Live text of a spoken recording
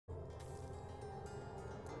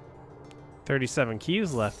37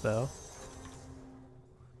 queues left, though.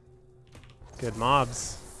 Good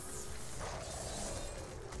mobs.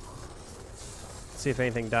 See if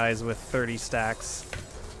anything dies with 30 stacks.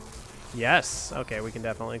 Yes! Okay, we can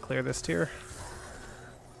definitely clear this tier.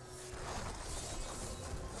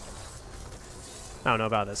 I don't know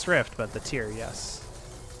about this rift, but the tier, yes.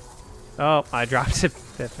 Oh, I dropped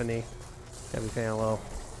Epiphany. Gotta be paying a little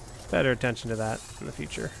better attention to that in the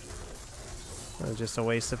future. That was just a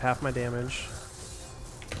waste of half my damage.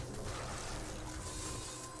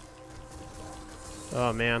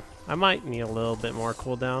 Oh man, I might need a little bit more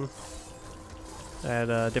cooldown. I had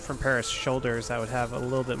a different pair of shoulders that would have a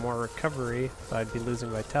little bit more recovery, but I'd be losing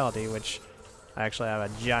vitality, which I actually have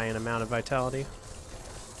a giant amount of vitality.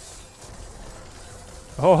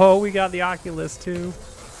 Oh, we got the Oculus too.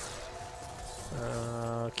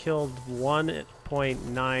 Killed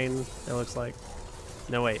 1.9, it looks like.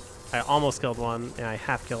 No, wait. I almost killed one, and I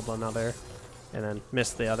half killed another, and then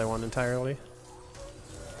missed the other one entirely.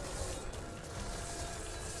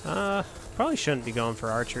 Probably shouldn't be going for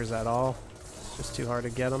archers at all. It's just too hard to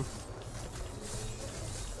get them.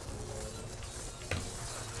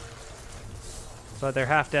 But they're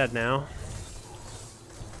half dead now.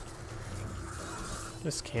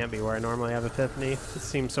 This can't be where I normally have Epiphany. It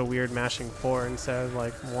seems so weird mashing 4 instead of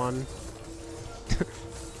like 1.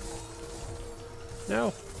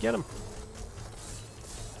 No, get him.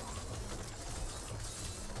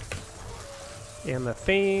 And the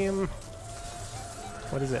theme.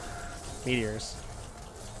 What is it? Meteors.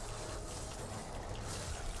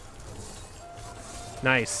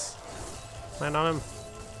 Nice. Land on him.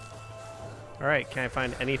 Alright, can I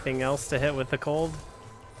find anything else to hit with the cold?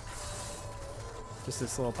 Just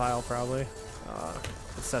this little pile, probably.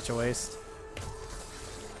 It's such a waste.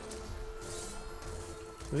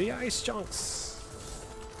 The ice chunks.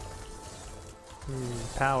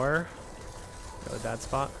 Power. Really bad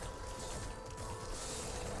spot.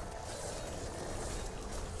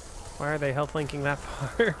 Why are they health linking that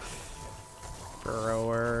far?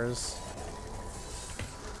 Burrowers.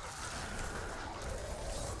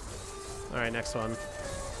 Alright, next one.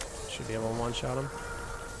 Should be able to one-shot him.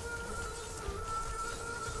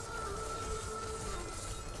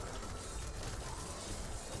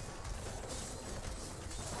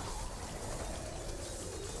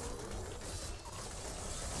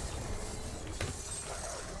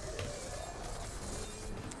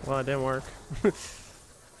 Well, it didn't work. Let's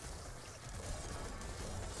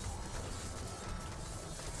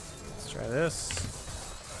try this.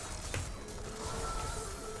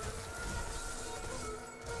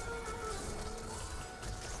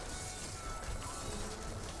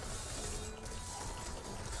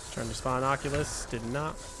 Trying to spawn Oculus, did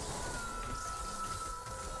not.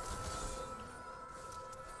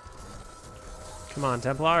 Come on,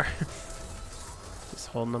 Templar. Just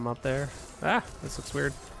holding them up there. Ah, this looks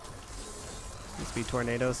weird. These be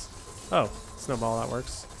tornadoes. Oh, snowball, that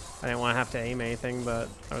works. I didn't want to have to aim anything, but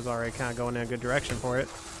I was already kind of going in a good direction for it.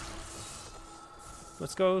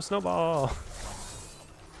 Let's go, snowball.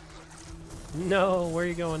 No, where are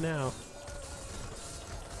you going now?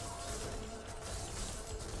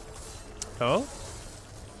 Oh?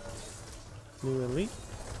 New elite?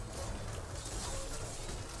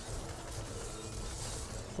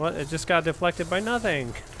 What? It just got deflected by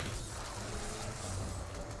nothing.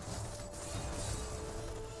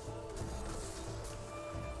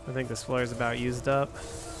 I think this floor is about used up.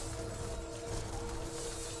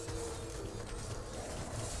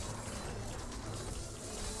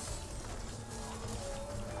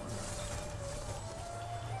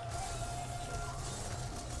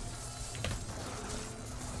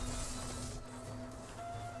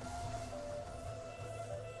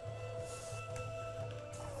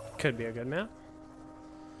 Could be a good map.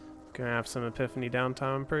 Gonna have some Epiphany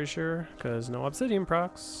downtime, I'm pretty sure, because no obsidian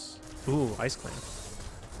procs. Ooh, Ice Clan.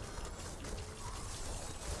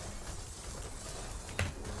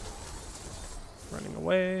 Running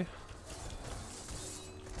away.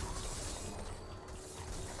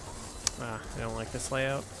 Ah, I don't like this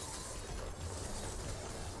layout.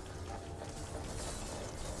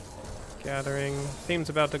 Gathering. Theme's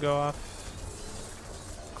about to go off.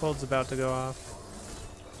 Cold's about to go off.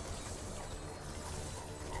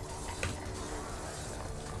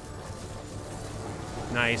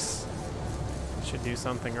 Nice. Should do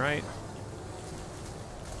something right.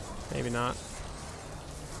 Maybe not.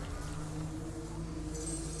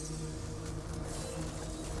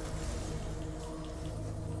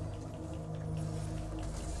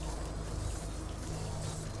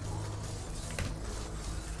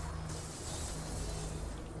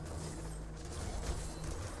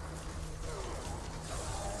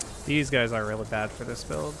 These guys are really bad for this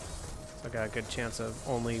build. So I got a good chance of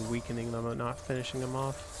only weakening them and not finishing them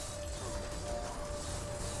off.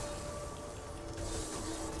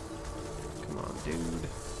 Come on, dude.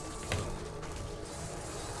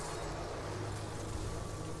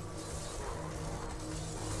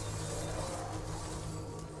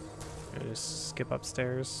 Gonna just skip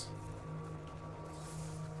upstairs.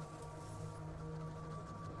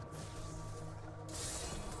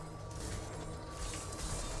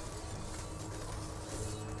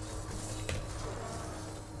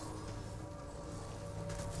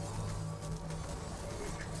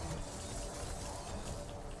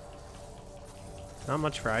 Not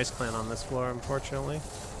much for Ice Clan on this floor, unfortunately.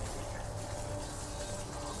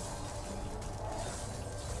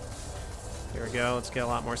 Here we go. Let's get a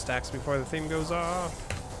lot more stacks before the theme goes off.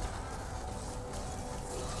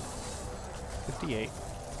 58.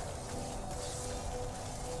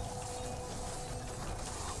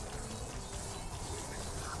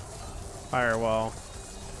 Firewall.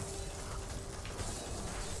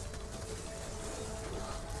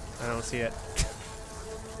 I don't see it.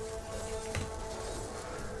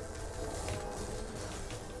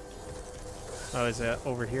 Oh, is it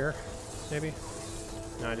over here? Maybe?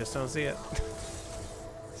 No, I just don't see it.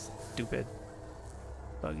 Stupid.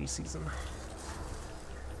 Buggy season.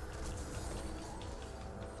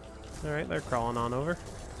 Alright, they're crawling on over.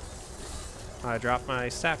 I dropped my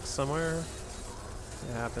stacks somewhere.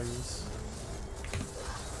 It happens.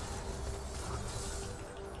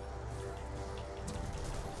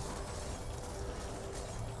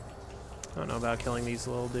 I don't know about killing these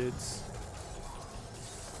little dudes.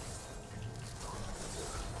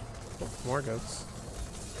 Oh, more goats.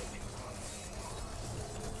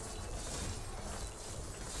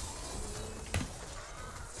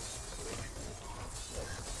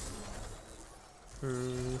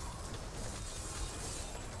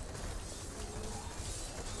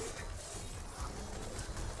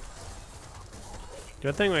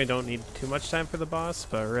 Good thing I don't need too much time for the boss,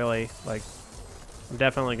 but really, like, I'm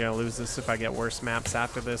definitely gonna lose this if I get worse maps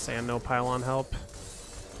after this and no pylon help.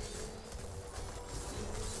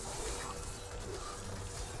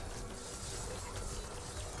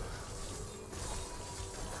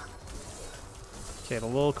 Okay, the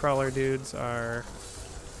little crawler dudes are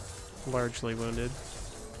largely wounded.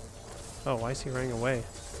 Oh, why is he running away?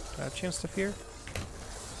 Do I have a chance to fear?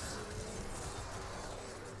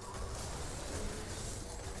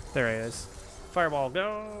 There he is. Fireball,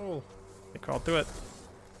 go! They crawled through it.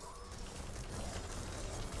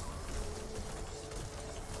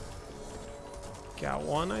 Got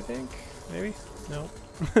one, I think? Maybe? No.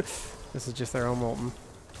 This is just their own molten.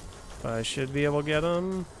 But I should be able to get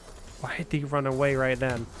him. Why did he run away right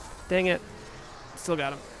then? Dang it. Still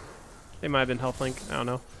got him. They might have been health link. I don't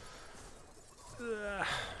know. Ugh.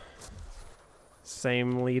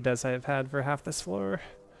 Same lead as I've had for half this floor.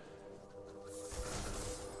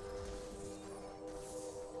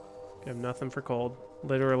 I have nothing for cold.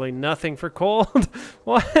 Literally nothing for cold.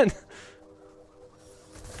 What?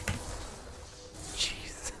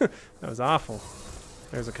 Jeez. That was awful.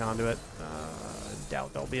 There's a conduit. I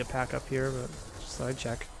doubt there'll be a pack up here, but just thought I'd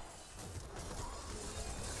check.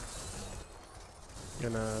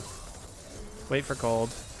 Gonna wait for cold.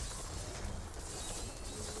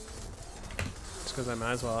 Just because I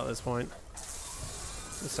might as well at this point.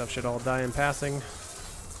 This stuff should all die in passing.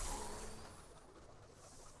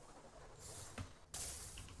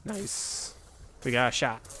 Nice. We got a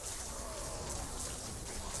shot.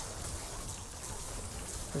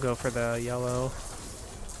 We'll go for the yellow.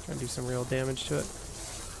 Try and do some real damage to it.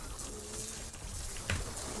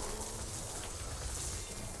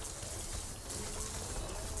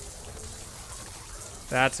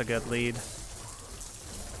 That's a good lead.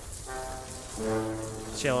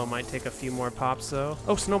 This yellow might take a few more pops though.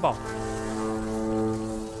 Oh, snowball.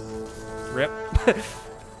 Rip.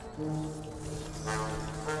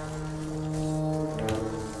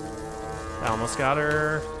 I almost got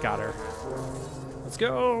her. Got her. Let's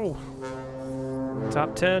go.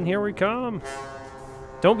 Top 10, here we come.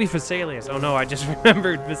 Don't be Vesalius. Oh no, I just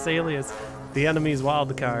remembered Vesalius, the enemy's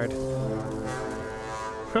wild card.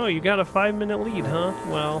 Oh, you got a 5-minute lead, huh?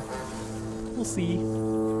 Well, we'll see.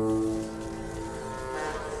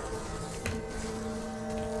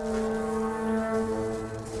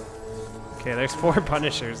 Okay, there's 4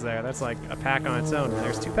 Punishers there. That's like a pack on its own.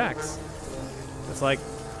 There's 2 packs. That's like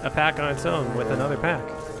a pack on its own with another pack.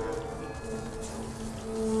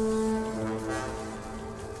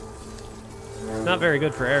 Not very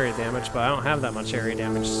good for area damage, but I don't have that much area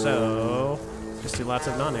damage, so just do lots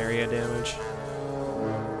of non-area damage.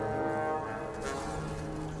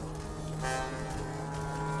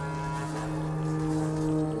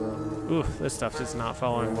 Ooh, this stuff is not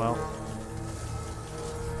following well.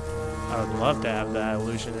 I would love to have that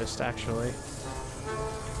illusionist, actually.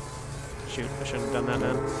 Shoot, I shouldn't have done that,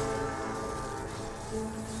 man.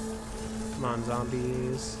 Come on,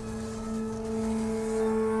 zombies.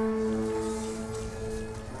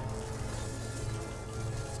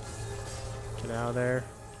 Get out of there.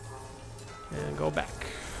 And go back.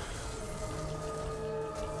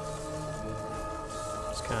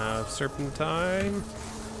 Just kind of serpentine.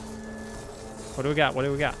 What do we got? What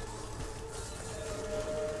do we got?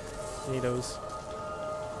 Tornadoes.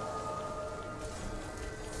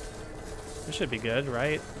 This should be good,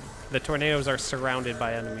 right? The tornadoes are surrounded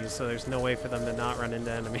by enemies, so there's no way for them to not run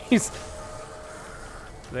into enemies.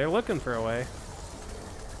 They're looking for a way.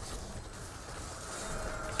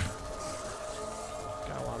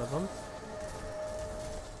 Got a lot of them.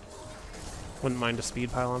 Wouldn't mind a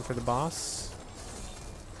speed pylon for the boss.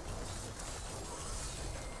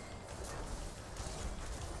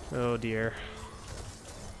 Oh dear.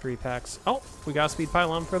 3 packs. Oh, we got a speed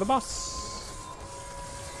pylon for the boss.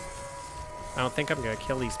 I don't think I'm gonna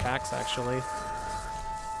kill these packs, actually.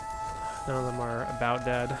 None of them are about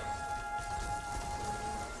dead.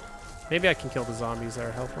 Maybe I can kill the zombies that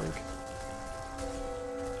are health link.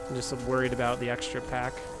 I'm just worried about the extra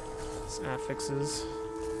pack. It's affixes.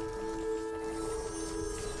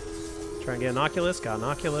 Try and get an Oculus. Got an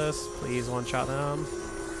Oculus. Please one-shot them.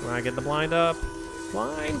 When I get the blind up.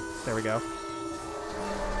 Blind. There we go.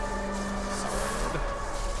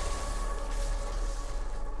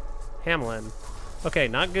 Hamlin. Okay,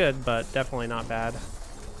 not good, but definitely not bad.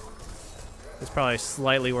 It's probably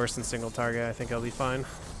slightly worse than single target. I think it'll be fine.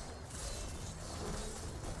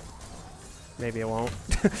 Maybe it won't.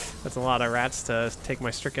 That's a lot of rats to take my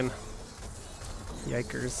stricken.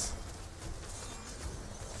 Yikers.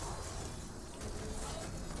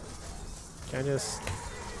 Can I just...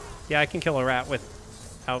 Yeah, I can kill a rat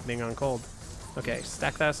without being on cold. Okay,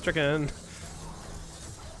 stack that stricken.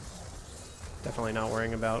 Definitely not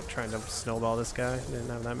worrying about trying to snowball this guy. Didn't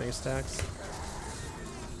have that many stacks.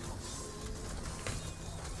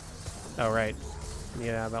 Oh, right. Need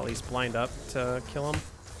to have at least blind up to kill him.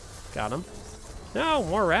 Got him. No,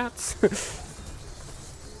 more rats.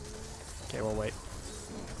 Okay, we'll wait.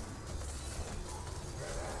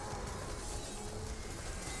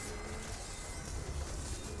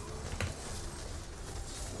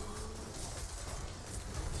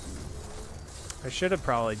 I should have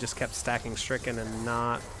probably just kept stacking stricken and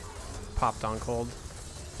not popped on cold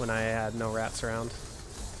when I had no rats around.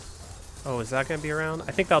 Oh, is that going to be around?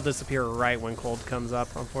 I think they'll disappear right when cold comes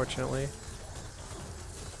up, unfortunately.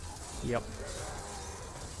 Yep.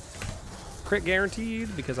 Crit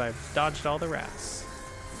guaranteed because I've dodged all the rats.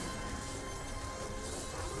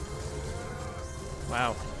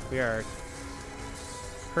 Wow, we are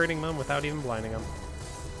hurting them without even blinding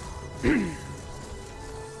them.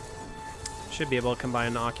 Should be able to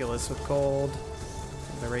combine Oculus with cold.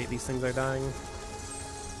 At the rate these things are dying.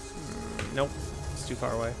 Nope, it's too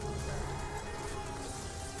far away.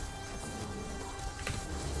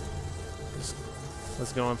 Just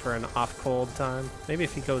was going for an off cold time. Maybe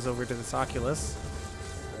if he goes over to this Oculus.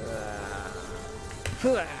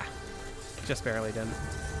 Just barely didn't.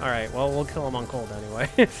 Alright, well, we'll kill him on cold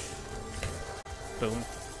anyway. Boom.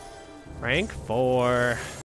 Rank 4.